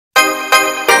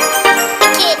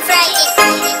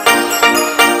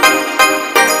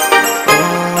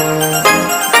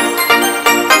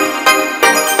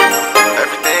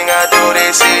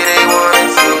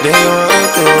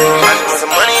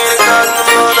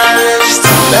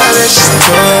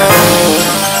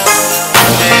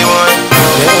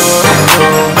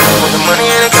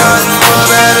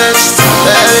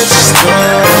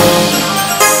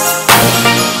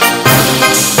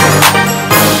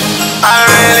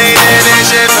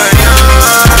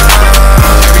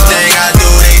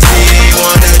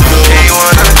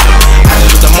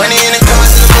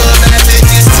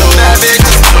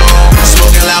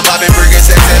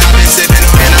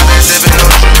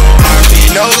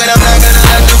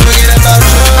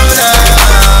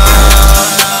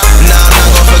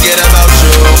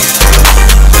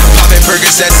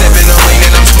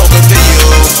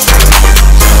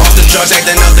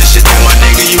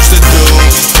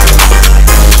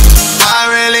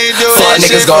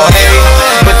Niggas gon' hate,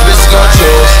 but the bitches gon'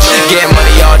 choose. Getting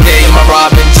money all day in my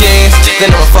Robin jeans,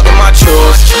 then I'm fucking my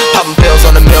trues. Popping pills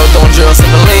on the mill, throwing drills in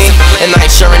the lean, and I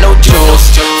ain't sharing no jewels.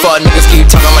 Fuck niggas keep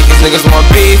talking like these niggas want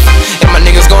beef, and my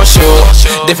niggas gon' shoot.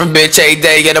 Different bitch every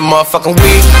day, get a motherfucking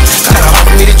week. Kinda hard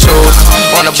for me to choose.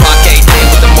 On the block every day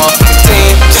with the motherfucking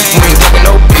team. We ain't talking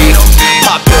no beef.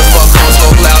 Pop pills, fuck hoes,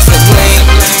 smoke loud, sip lean.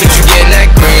 Bitch, you getting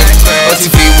that green.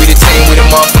 OTV, we the team, we the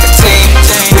motherfucking team.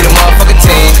 We the motherfucking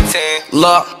team.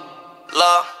 Look,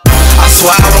 I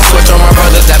swear I won't switch on my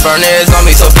brothers. That burner is on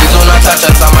me, so please do not touch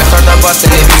us. I might start the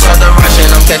bustin'. If you start the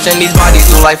rushing, I'm catching these bodies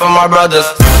through life of my brothers.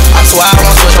 I swear I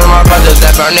won't switch on my brothers.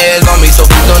 That burner is on me, so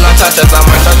please do not touch us. I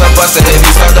might start the bustin'. If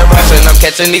you start the rushing, I'm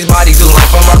catching these bodies through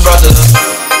life of my brothers.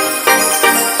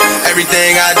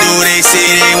 Everything I do, they say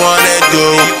they wanna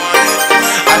do.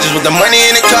 I just want the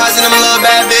money in the cars and them little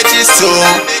bad bitches too.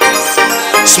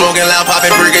 Smoking loud,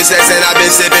 popping Percocets, and I've been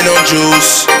sipping on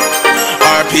juice.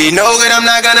 RP, no good, I'm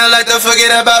not gonna let them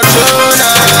forget about you,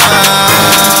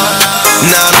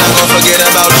 nah, I'm not gonna forget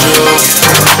about you.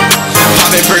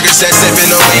 Popping Percocets,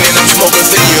 sipping on lean, and I'm smoking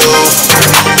for you.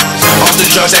 Off the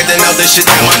drugs, acting out the shit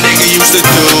that my nigga used to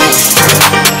do.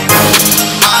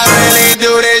 I really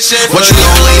do this shit. What you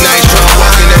know, late night drunk,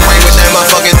 walking the rain with that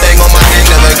motherfucking thing on my head.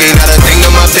 Never gained out a thing to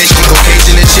my bitch. She go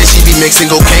Cajun and shit, she be mixing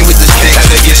cocaine with the stick. As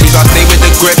a kid, she gon' stay with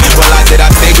the grip. Well, I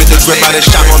stay with the grip. I done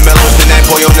shot more mellows than that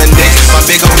boy on the Knicks. My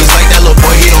big homies like that little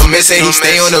boy, he don't miss it. He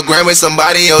stay on the ground with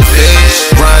somebody else,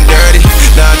 bitch. Run dirty,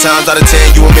 9 times out of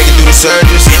 10, you won't make it through the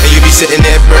surgeries. And you be sitting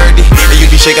there birdie, and you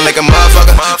be shaking like a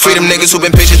motherfucker. Free them niggas who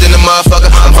been patient than a motherfucker.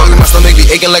 I'm hungry, my stomach be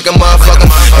aching like a motherfucker.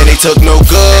 And they took no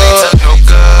good,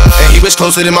 and he was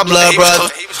closer than my blood brother.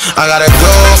 I gotta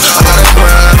go, I gotta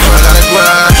grind, I gotta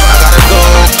grind, I gotta go.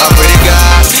 I pray to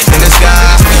God in the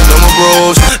sky, no more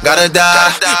rules, gotta die.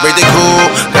 Break the cool,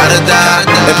 gotta die.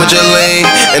 And put your lean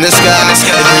in the sky, and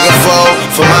drink a foe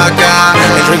for my God,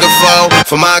 and drink a foe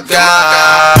for my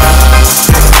God.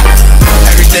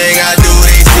 Everything I do,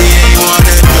 they see they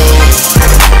wanna do.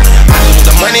 I just want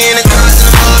the money in the cars and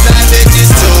the little bad bitches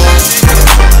too.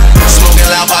 Smoking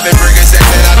loud, popping Percocets,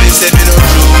 and I've been sipping on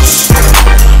juice.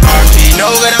 RP, no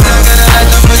good, I'm not gonna let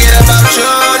them forget about you,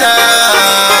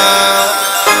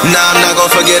 nah, I'm not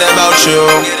gonna forget about you.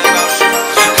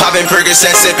 Popping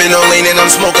Percocets, sipping on lean, and I'm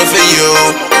smoking for you.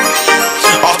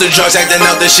 Off the drugs, acting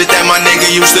out the shit that my nigga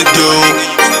used to do.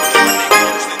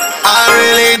 I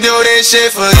really do this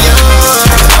shit for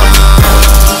you.